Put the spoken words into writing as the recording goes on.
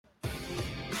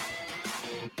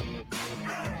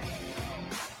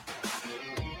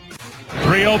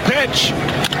3-0 pitch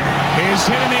is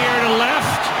hit in the air to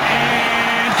left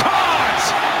and caught.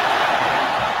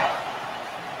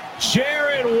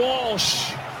 Jared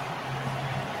Walsh.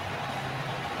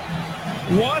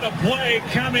 What a play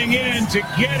coming in to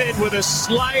get it with a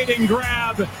sliding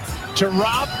grab to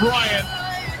Rob Bryant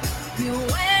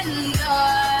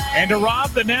and to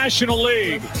rob the National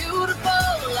League.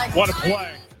 What a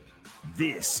play.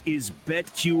 This is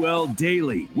BetQL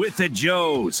Daily with the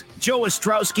Joes, Joe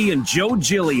Ostrowski and Joe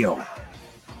Giglio.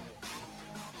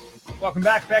 Welcome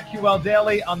back, BetQL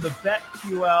Daily on the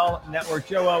BetQL Network.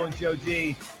 Joe O and Joe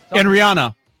G. And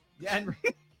Rihanna. Yeah, and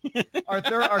our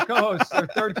third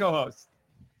co-host.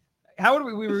 How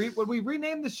would we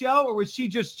rename the show, or would she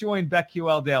just join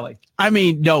BetQL Daily? I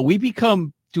mean, no,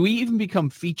 do we even become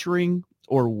featuring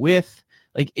or with?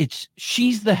 Like,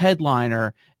 she's the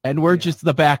headliner, and we're just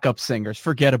the backup singers.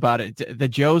 Forget about it. The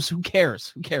Joes, who cares?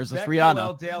 Who cares? It's Rihanna.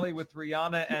 BetQL Daily with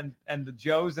Rihanna and the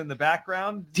Joes in the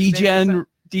background. DJ and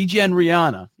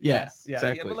Rihanna. Yes.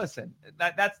 Exactly. Yeah, but listen,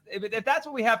 if that's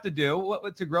what we have to do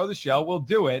to grow the show, we'll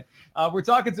do it. We're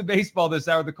talking some baseball this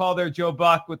hour. The call there, Joe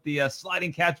Buck, with the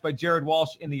sliding catch by Jared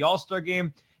Walsh in the All-Star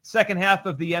game. Second half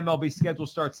of the MLB schedule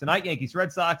starts tonight, Yankees,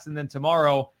 Red Sox, and then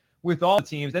tomorrow with all the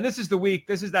teams. And this is the week.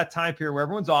 This is that time period where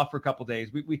everyone's off for a couple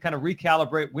days. We kind of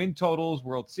recalibrate win totals,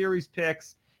 World Series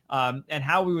picks, and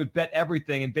how we would bet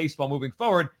everything in baseball moving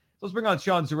forward. So let's bring on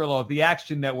Sean Zerillo of the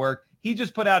Action Network. He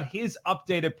just put out his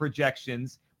updated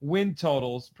projections, win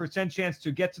totals, percent chance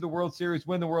to get to the World Series,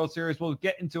 win the World Series. We'll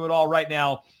get into it all right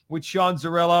now with Sean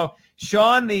Zerillo.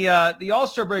 Sean, the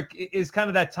All-Star break is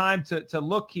kind of that time to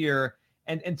look here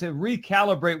and to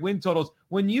recalibrate win totals.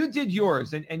 When you did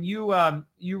yours and you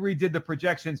redid the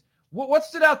projections, what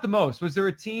stood out the most? Was there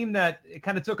a team that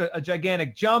kind of took a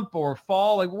gigantic jump or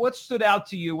fall? Like, what stood out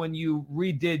to you when you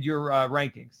redid your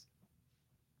rankings?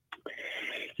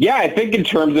 Yeah, I think in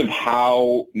terms of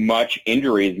how much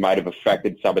injuries might have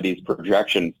affected some of these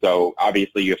projections. So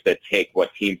obviously you have to take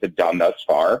what teams have done thus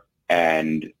far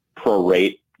and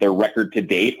prorate their record to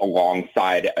date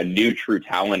alongside a new true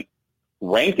talent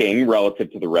ranking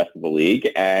relative to the rest of the league.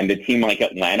 And a team like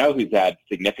Atlanta, who's had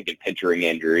significant pitching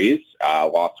injuries,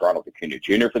 lost Ronald Acuna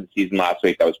Jr. for the season last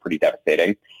week. That was pretty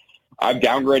devastating. I've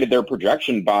downgraded their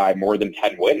projection by more than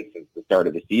 10 wins since the start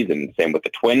of the season. Same with the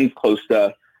Twins, close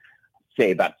to, say,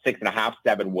 about 6.5,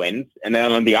 7 wins. And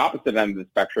then on the opposite end of the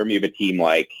spectrum, you have a team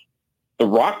like the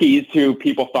Rockies, who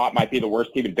people thought might be the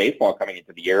worst team in baseball coming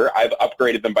into the year. I've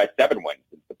upgraded them by 7 wins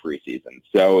since the preseason.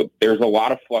 So there's a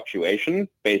lot of fluctuation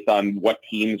based on what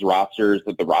the rosters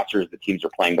the teams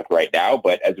are playing with right now.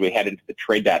 But as we head into the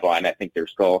trade deadline, I think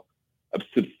there's still a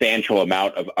substantial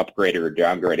amount of upgrading or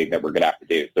downgrading that we're going to have to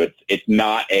do. So it's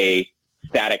not a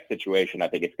static situation. I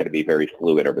think it's going to be very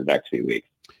fluid over the next few weeks.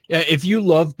 Yeah, if you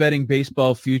love betting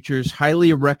baseball futures,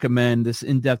 highly recommend this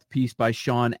in-depth piece by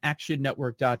Sean,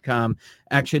 actionnetwork.com,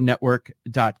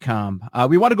 actionnetwork.com.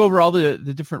 We want to go over all the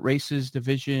different races,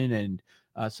 division, and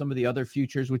some of the other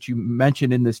futures, which you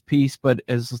mentioned in this piece. But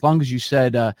as long as you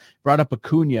said, brought up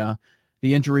Acuna,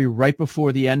 the injury right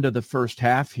before the end of the first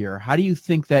half here, how do you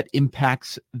think that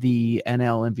impacts the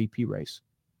NL MVP race?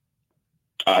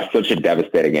 Such a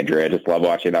devastating injury. I just love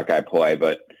watching that guy play,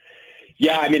 but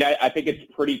yeah, I mean, I think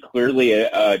it's pretty clearly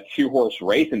a two-horse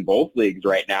race in both leagues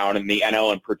right now. And in the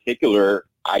NL in particular,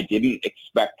 I didn't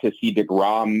expect to see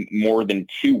DeGrom more than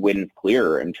 2 wins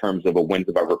clear in terms of a wins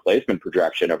above replacement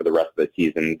projection over the rest of the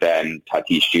season than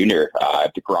Tatis Jr.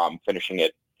 DeGrom finishing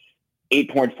at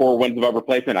 8.4 wins above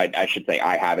replacement. I should say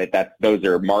I have it. Those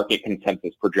are market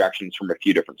consensus projections from a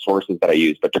few different sources that I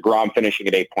use. But DeGrom finishing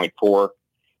at 8.4.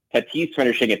 Tatis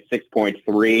finishing at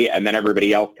 6.3, and then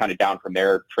everybody else kind of down from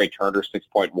there. Trey Turner,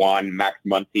 6.1. Max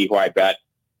Muncy, who I bet,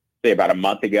 say, about a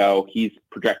month ago, he's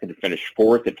projected to finish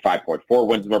 4th at 5.4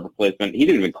 wins above replacement. He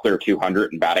didn't even clear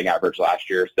 200 in batting average last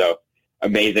year, so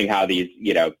amazing how these,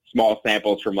 small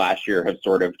samples from last year have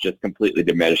sort of just completely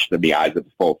diminished in the eyes of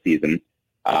the full season.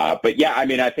 But, yeah, I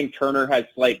mean, I think Turner has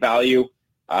slight value,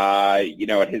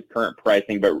 at his current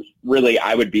pricing, but really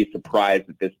I would be surprised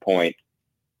at this point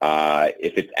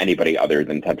if it's anybody other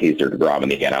than Tatis or DeGrom in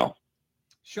the NL.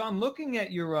 Sean, looking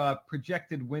at your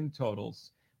projected win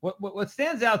totals, what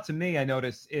stands out to me, I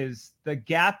notice, is the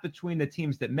gap between the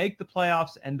teams that make the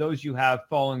playoffs and those you have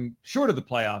falling short of the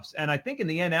playoffs. And I think in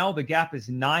the NL, the gap is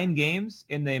 9 games.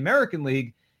 In the American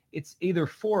League, it's either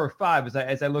 4 or 5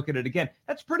 as I look at it again.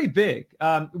 That's pretty big.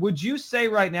 Would you say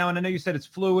right now, and I know you said it's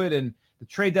fluid and the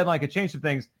trade deadline could change some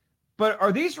things, but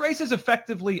are these races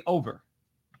effectively over?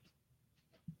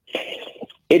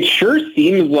 It sure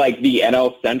seems like the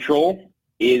NL Central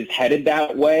is headed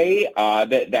that way.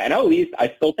 The NL East,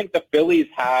 I still think the Phillies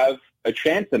have a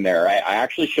chance in there. I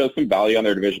actually showed some value on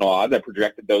their divisional odds. I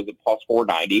projected those at plus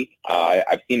 490.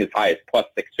 I've seen as high as plus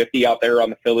 650 out there on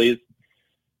the Phillies.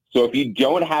 So if you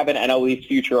don't have an NL East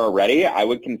future already, I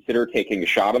would consider taking a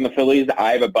shot on the Phillies.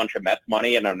 I have a bunch of Mets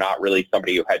money, and I'm not really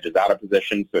somebody who hedges out of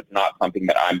position, so it's not something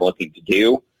that I'm looking to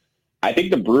do. I think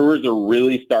the Brewers are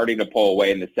really starting to pull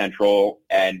away in the Central,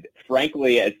 and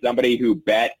frankly, as somebody who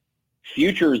bet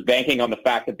futures banking on the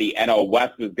fact that the NL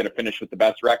West was going to finish with the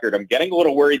best record, I'm getting a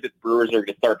little worried that the Brewers are going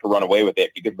to start to run away with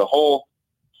it, because the whole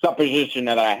supposition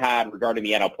that I had regarding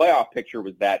the NL playoff picture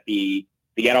was that the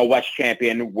NL West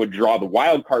champion would draw the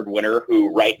wild card winner,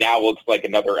 who right now looks like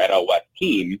another NL West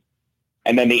team.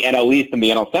 And then the NL East and the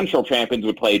NL Central champions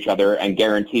would play each other and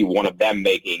guarantee one of them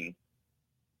making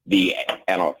the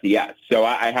NLCS. So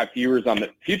I have futures on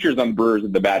the Brewers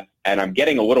and the Mets, and I'm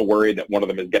getting a little worried that one of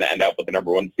them is going to end up with the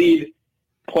number one seed,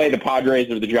 play the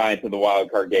Padres or the Giants in the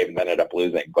wild card game, and then end up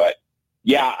losing. But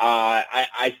yeah,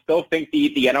 I still think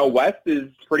the NL West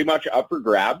is pretty much up for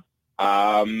grabs.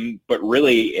 But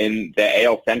really, in the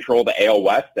AL Central, the AL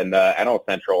West, and the NL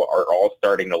Central are all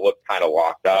starting to look kind of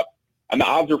locked up. And the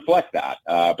odds reflect that.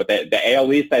 But the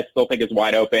AL East, I still think, is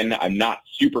wide open. I'm not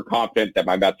super confident that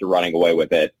my Mets are running away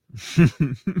with it.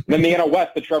 Then the NL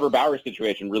West, the Trevor Bauer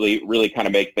situation really kind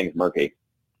of makes things murky.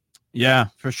 Yeah,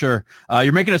 for sure.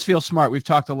 You're making us feel smart. We've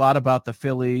talked a lot about the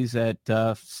Phillies at,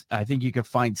 I think you could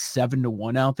find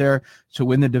 7-1 out there to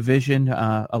win the division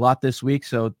a lot this week.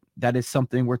 So that is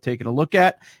something we're taking a look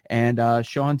at. And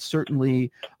Sean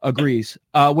certainly agrees.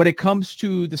 When it comes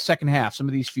to the second half, some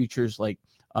of these futures like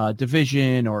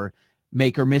division or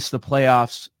make or miss the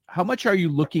playoffs, how much are you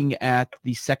looking at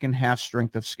the second half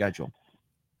strength of schedule?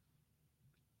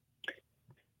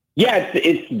 Yeah,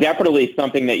 it's definitely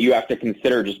something that you have to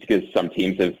consider, just because some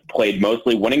teams have played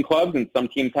mostly winning clubs and some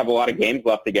teams have a lot of games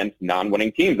left against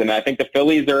non-winning teams. And I think the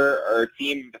Phillies are a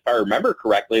team, if I remember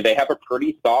correctly, they have a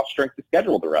pretty soft strength of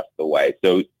schedule the rest of the way.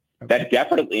 So that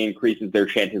definitely increases their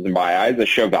chances in my eyes. I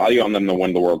show value on them to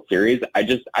win the World Series. I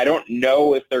don't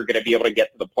know if they're going to be able to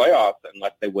get to the playoffs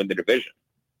unless they win the division.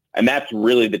 And that's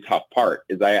really the tough part,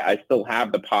 is I still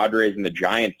have the Padres and the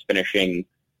Giants finishing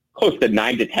close to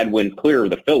 9 to 10 wins clear of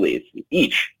the Phillies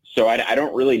each. So I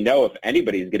don't really know if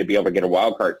anybody's going to be able to get a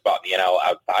wild card spot in the NL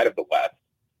outside of the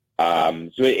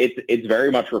West. So it's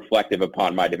very much reflective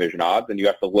upon my division odds, and you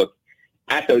have to look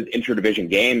at those interdivision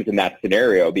games in that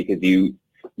scenario, because you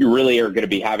really are going to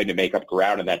be having to make up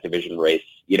ground in that division race,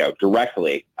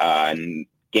 directly. And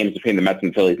games between the Mets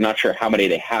and Phillies, not sure how many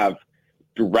they have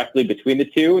directly between the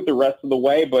two the rest of the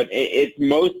way, but it's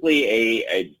mostly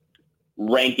a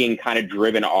ranking kind of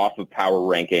driven off of power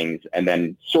rankings and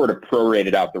then sort of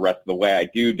prorated out the rest of the way. I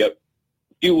do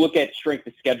look at strength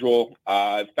of schedule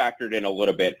factored in a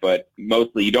little bit, but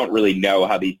mostly you don't really know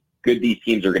how good these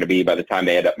teams are going to be by the time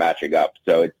they end up matching up.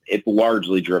 So it's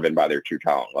largely driven by their true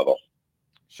talent level.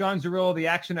 Sean Zerillo, the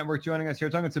Action Network, joining us here,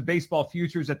 talking some baseball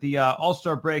futures at the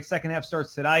All-Star break. Second half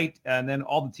starts tonight, and then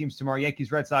all the teams tomorrow.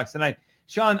 Yankees, Red Sox tonight.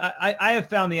 Sean, I have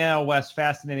found the NL West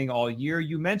fascinating all year.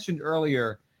 You mentioned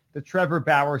earlier the Trevor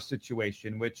Bauer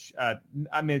situation, which,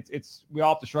 it's we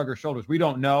all have to shrug our shoulders. We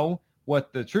don't know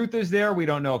what the truth is there. We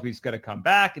don't know if he's going to come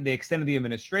back, and they extended the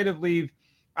administrative leave.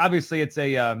 Obviously, it's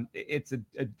a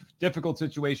difficult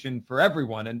situation for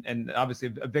everyone, and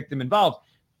obviously a victim involved.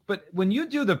 But when you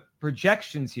do the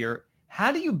projections here,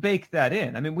 how do you bake that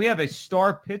in? I mean, we have a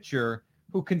star pitcher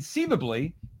who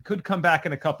conceivably could come back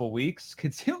in a couple weeks,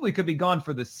 conceivably could be gone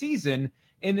for the season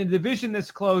in a division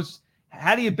this close.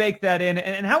 How do you bake that in?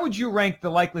 And how would you rank the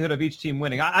likelihood of each team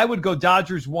winning? I would go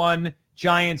Dodgers 1,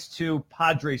 Giants 2,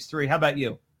 Padres 3. How about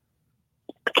you?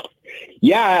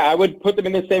 Yeah, I would put them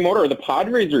in the same order. The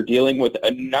Padres are dealing with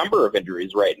a number of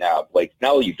injuries right now. Blake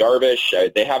Snell, Yu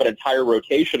Darvish, they have an entire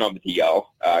rotation on the DL.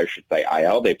 I should say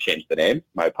IL. They've changed the name.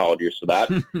 My apologies for that.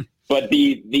 But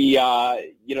the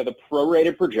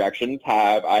prorated projections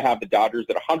I have the Dodgers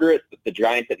at 100, the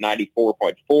Giants at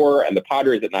 94.4, and the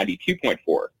Padres at 92.4.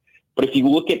 But if you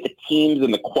look at the teams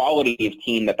and the quality of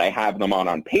team that they have them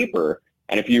on paper,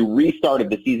 and if you restarted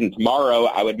the season tomorrow,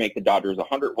 I would make the Dodgers a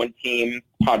 100-win team,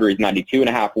 Padres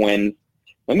 92.5 wins.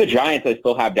 Then the Giants I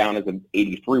still have down as an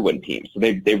 83-win team. So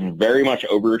they've very much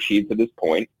overachieved to this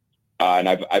point. And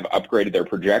I've upgraded their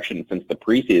projection since the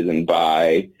preseason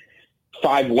by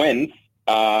 5 wins.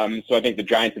 So I think the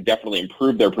Giants have definitely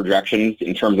improved their projections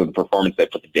in terms of the performance they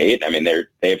put to date. I mean,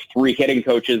 they have 3 hitting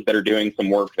coaches that are doing some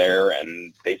work there,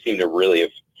 and they seem to really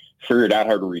have figured out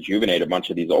how to rejuvenate a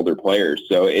bunch of these older players.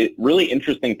 So really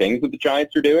interesting things that the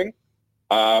Giants are doing.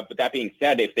 But that being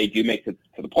said, if they do make it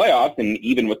to the playoffs, and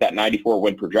even with that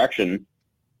 94-win projection,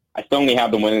 I still only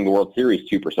have them winning the World Series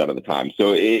 2% of the time.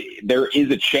 So there is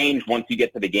a change once you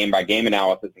get to the game-by-game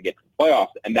analysis and get to the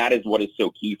playoffs, and that is what is so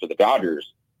key for the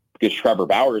Dodgers, because Trevor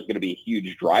Bauer is going to be a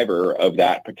huge driver of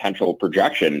that potential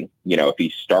projection, if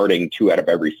he's starting 2 out of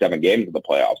every 7 games of the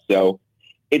playoffs. So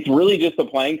it's really just a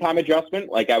playing time adjustment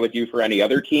like I would do for any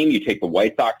other team. You take the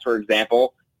White Sox, for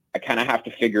example. I kind of have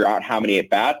to figure out how many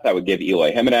at-bats I would give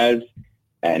Eloy Jimenez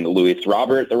and Luis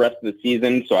Robert the rest of the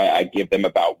season. So I give them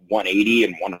about 180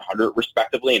 and 100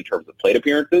 respectively in terms of plate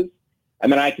appearances.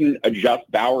 And then I can adjust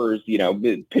Bauer's,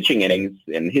 pitching innings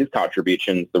and his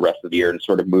contributions the rest of the year and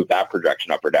sort of move that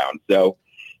projection up or down. So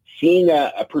seeing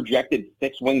a projected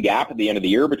 6-win gap at the end of the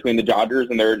year between the Dodgers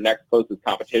and their next closest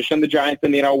competition, the Giants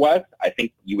in the NL West, I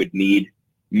think you would need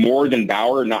more than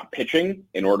Bauer not pitching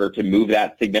in order to move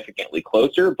that significantly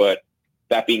closer. But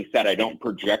that being said, I don't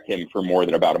project him for more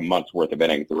than about a month's worth of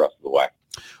innings the rest of the way.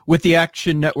 With the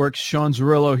Action Network's Sean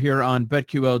Zerillo here on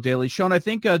BetQL Daily. Sean, I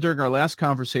think during our last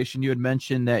conversation, you had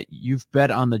mentioned that you've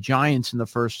bet on the Giants in the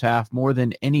first half more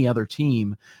than any other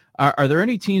team. Are there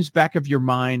any teams back of your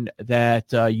mind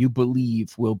that you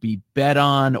believe will be bet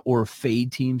on or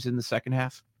fade teams in the second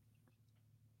half?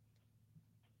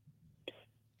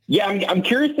 Yeah, I'm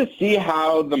curious to see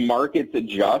how the markets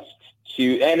adjust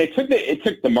to, and it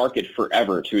took the market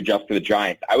forever to adjust to the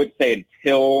Giants. I would say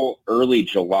until early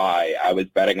July, I was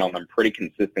betting on them pretty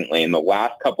consistently. In the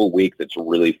last couple of weeks, it's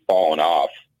really fallen off.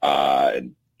 It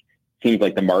seems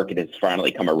like the market has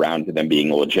finally come around to them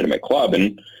being a legitimate club,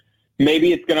 and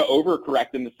maybe it's going to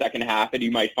overcorrect in the second half, and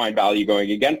you might find value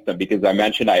going against them, because I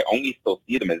mentioned I only still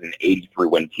see them as an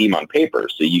 83-win team on paper.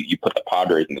 So you put the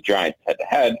Padres and the Giants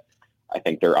head-to-head, I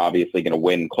think they're obviously going to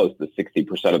win close to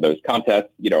 60% of those contests,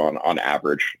 on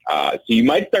average. So you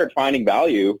might start finding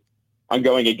value on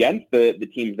going against the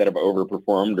teams that have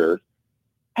overperformed or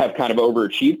have kind of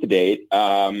overachieved to date.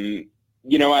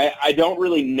 I don't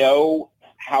really know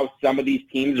how some of these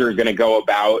teams are going to go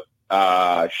about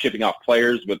shipping off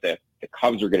players, what the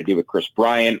Cubs are going to do with Chris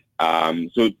Bryant.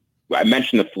 So I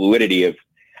mentioned the fluidity of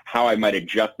how I might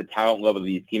adjust the talent level of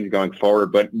these teams going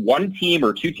forward. But one team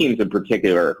or two teams in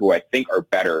particular who I think are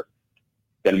better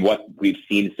than what we've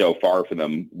seen so far for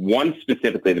them, one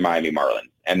specifically the Miami Marlins.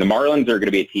 And the Marlins are going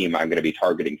to be a team I'm going to be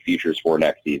targeting futures for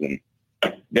next season.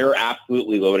 They're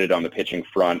absolutely loaded on the pitching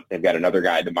front. They've got another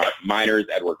guy, the minors,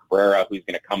 Edward Cabrera, who's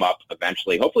going to come up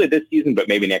eventually, hopefully this season, but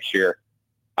maybe next year.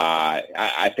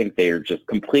 I think they're just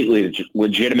completely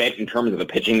legitimate in terms of the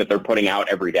pitching that they're putting out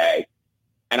every day.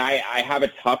 And I have a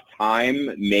tough time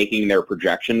making their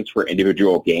projections for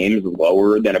individual games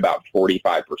lower than about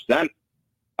 45%,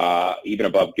 even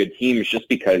above good teams, just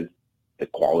because the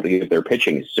quality of their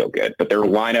pitching is so good. But their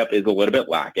lineup is a little bit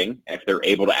lacking. And if they're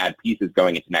able to add pieces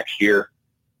going into next year,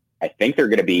 I think they're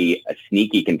going to be a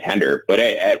sneaky contender. But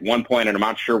at one point, and I'm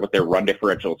not sure what their run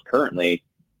differential is currently,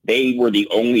 they were the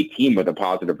only team with a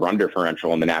positive run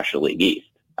differential in the National League East.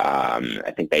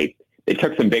 I think they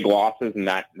took some big losses, and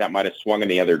that might have swung in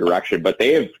the other direction. But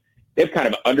they've kind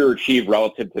of underachieved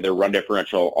relative to their run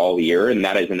differential all year, and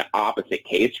that is an opposite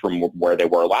case from where they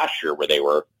were last year, where they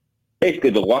were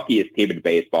basically the luckiest team in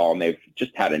baseball, and they've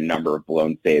just had a number of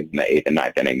blown saves in the 8th and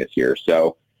 9th inning this year.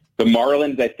 So the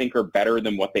Marlins, I think, are better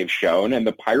than what they've shown, and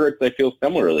the Pirates, I feel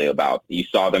similarly about. You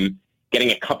saw them getting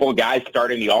a couple of guys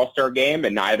starting the All-Star game,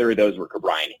 and neither of those were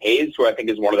Brian Hayes, who I think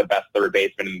is one of the best third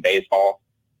basemen in baseball.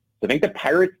 So I think the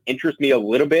Pirates interest me a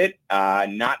little bit,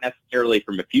 not necessarily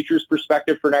from a futures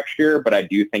perspective for next year, but I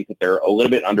do think that they're a little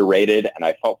bit underrated, and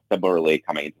I felt similarly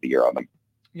coming into the year on them.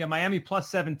 Yeah, Miami plus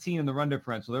 17 in the run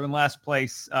differential. They're in last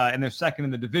place, and they're second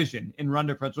in the division in run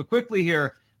differential. Quickly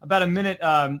here, about a minute,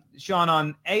 Sean,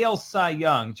 on AL Cy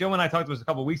Young. Joe and I talked about this a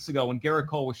couple of weeks ago when Gerrit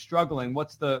Cole was struggling.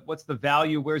 What's the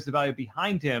value? Where's the value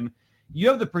behind him? You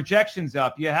have the projections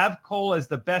up. You have Cole as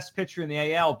the best pitcher in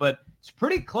the AL, but it's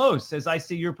pretty close as I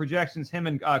see your projections, him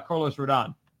and Carlos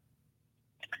Rodon.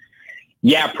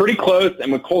 Yeah, pretty close.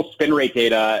 And with Cole's spin rate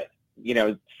data,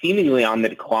 seemingly on the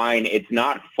decline, it's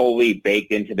not fully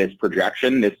baked into this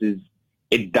projection.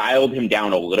 It dialed him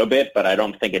down a little bit, but I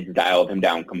don't think it's dialed him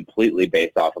down completely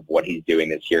based off of what he's doing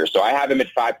this year. So I have him at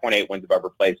 5.8 wins above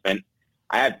replacement.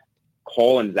 I have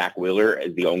Cole and Zach Wheeler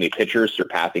as the only pitchers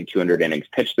surpassing 200 innings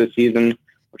pitched this season,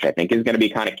 which I think is going to be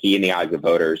kind of key in the eyes of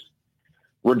voters.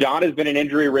 Rodon has been an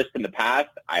injury risk in the past.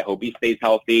 I hope he stays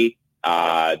healthy.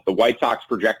 The White Sox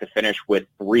project to finish with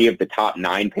 3 of the top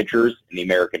 9 pitchers in the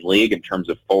American League in terms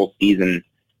of full season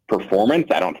performance.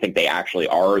 I don't think they actually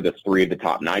are the 3 of the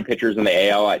top 9 pitchers in the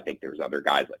AL. I think there's other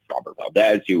guys like Robert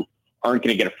Valdez who aren't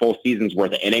going to get a full season's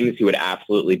worth of innings who would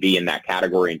absolutely be in that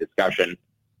category and discussion.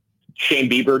 Shane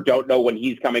Bieber, don't know when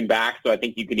he's coming back, so I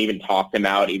think you can even toss him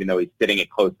out, even though he's sitting at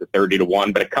close to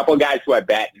 30-1. But a couple of guys who I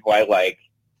bet and who I like,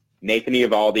 Nathan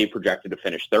Eovaldi, projected to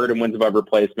finish third in wins above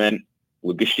replacement.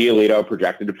 Lucas Giolito,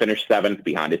 projected to finish seventh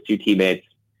behind his two teammates.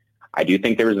 I do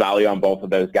think there's value on both of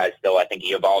those guys still. I think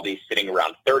Eovaldi's sitting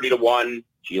around 30-1.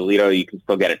 Giolito, you can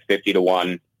still get at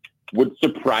 50-1. Would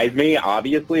surprise me,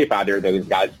 obviously, if either of those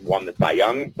guys won the Cy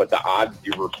Young, but the odds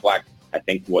do reflect, I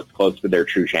think, what's close to their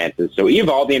true chances. So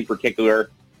Eovaldi in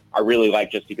particular, I really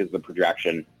like just because of the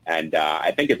projection, and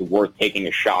I think it's worth taking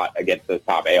a shot against those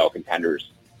top AL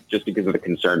contenders just because of the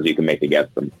concerns you can make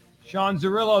against them. Sean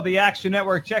Zerillo, the Action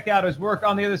Network. Check out his work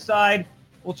on the other side.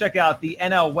 We'll check out the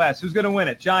NL West. Who's going to win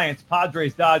it? Giants,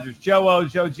 Padres, Dodgers. Joe O,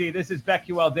 Joe G. This is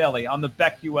BetQL Daily on the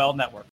BetQL Network.